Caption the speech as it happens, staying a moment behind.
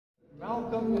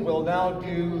Malcolm will now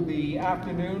do the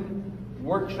afternoon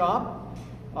workshop.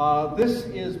 This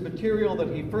is material that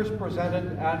he first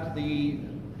presented at the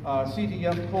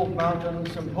CTF Cold Mountain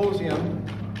Symposium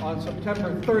on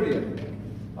September 30th.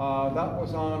 That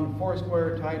was on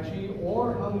Foursquare Tai Chi,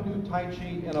 or how to do Tai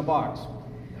Chi in a box.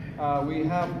 We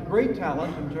have great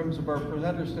talent in terms of our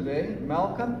presenters today.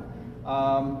 Malcolm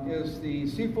is the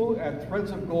Sifu at Threads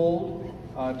of Gold,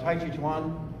 T'ai Chi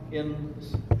Chuan in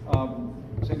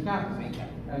St Catharines,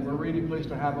 and we're really pleased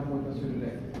to have him with us here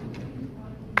today.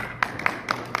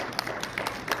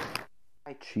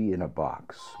 Tai Chi in a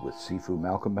box with Sifu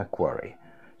Malcolm MacQuarrie.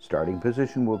 Starting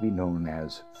position will be known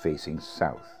as facing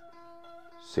south.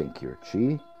 Sink your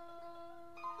Chi.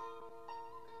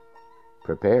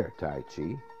 Prepare Tai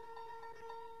Chi.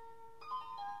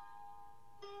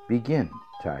 Begin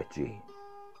Tai Chi.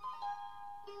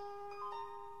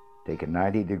 Take a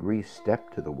 90-degree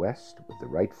step to the west with the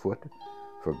right foot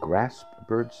for grasp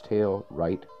bird's tail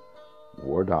right,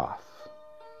 ward off.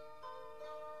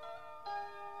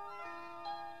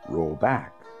 Roll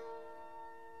back.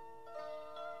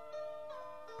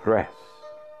 Press.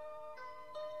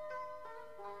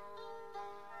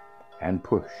 And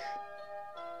push.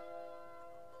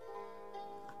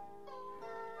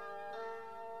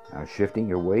 Now shifting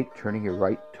your weight, turning your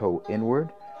right toe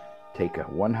inward, take a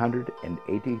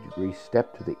 180-degree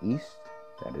step to the east,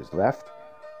 that is left,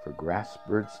 for grasp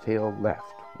bird's tail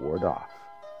left, ward off.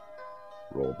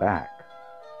 Roll back.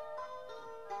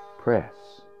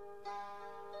 Press.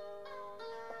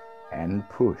 And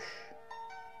push.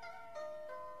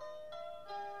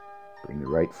 Bring the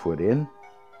right foot in.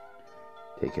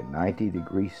 Take a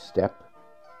 90-degree step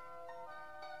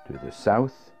to the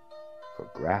south for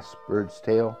grasp bird's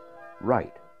tail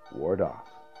right, ward off.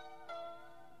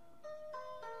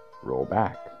 Roll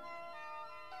back.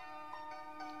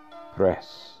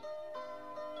 Press.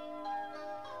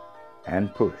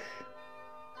 And push.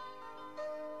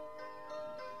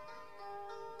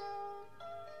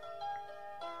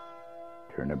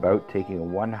 Turn about, taking a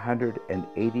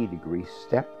 180-degree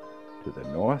step to the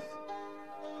north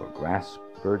for grasp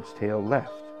bird's tail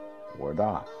left, ward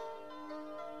off.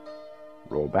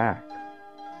 Roll back.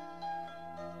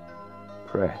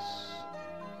 Press.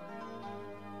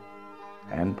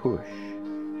 And push.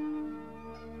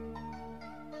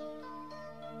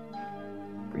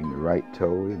 Bring the right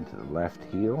toe into the left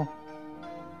heel.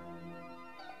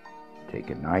 Take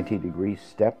a 90-degree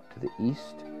step to the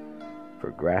east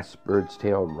for grasp bird's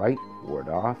tail right, ward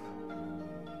off.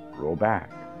 Roll back.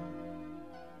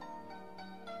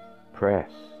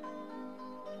 Press.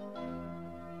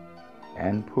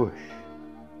 And push.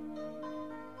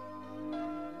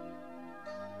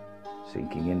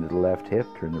 Sinking into the left hip,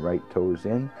 turn the right toes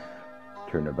in.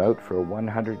 Turn about for a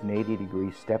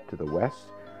 180-degree step to the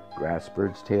west. Grasp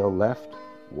bird's tail left,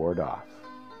 ward off.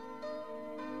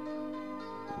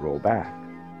 Roll back.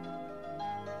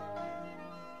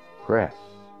 Press.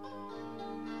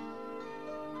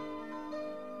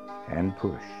 And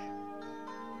push.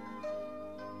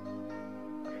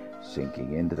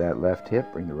 Sinking into that left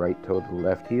hip, bring the right toe to the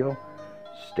left heel.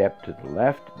 Step to the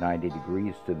left, 90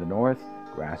 degrees to the north.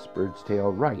 Grasp bird's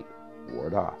tail right,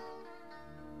 ward off.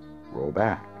 Roll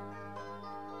back.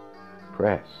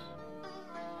 Press.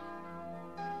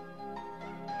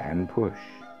 And push.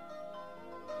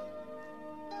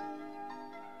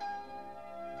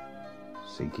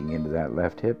 Sinking into that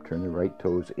left hip, turn the right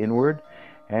toes inward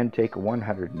and take a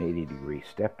 180-degree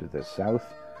step to the south.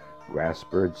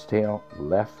 Grasp bird's tail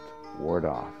left, ward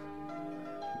off.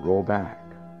 Roll back.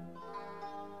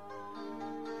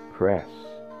 Press.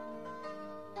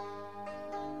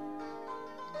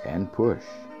 And push.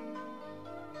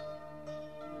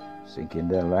 Sink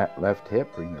into that left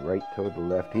hip, bring the right toe to the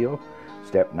left heel.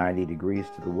 Step 90 degrees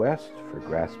to the west for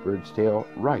grasp bird's tail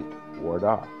right, ward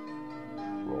off.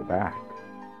 Roll back.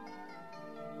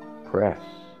 Press.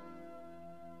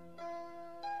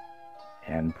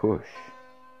 And push.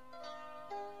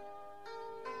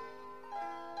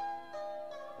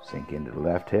 Sink into the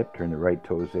left hip, turn the right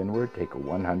toes inward, take a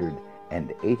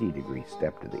 180-degree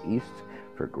step to the east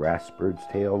for grasp bird's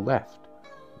tail left,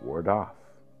 ward off.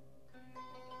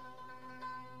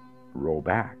 Roll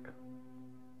back.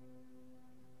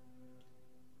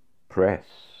 Press.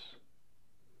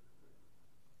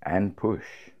 And push.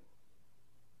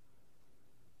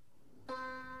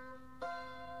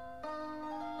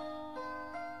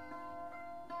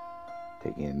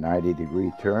 Taking a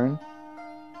 90-degree turn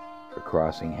for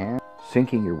crossing hands.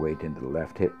 Sinking your weight into the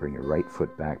left hip, bring your right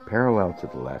foot back parallel to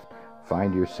the left.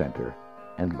 Find your center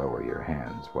and lower your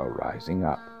hands while rising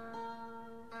up.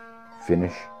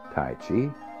 Finish Tai Chi.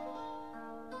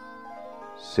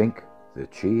 Sink the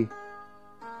Chi,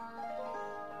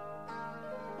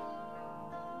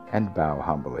 and bow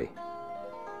humbly.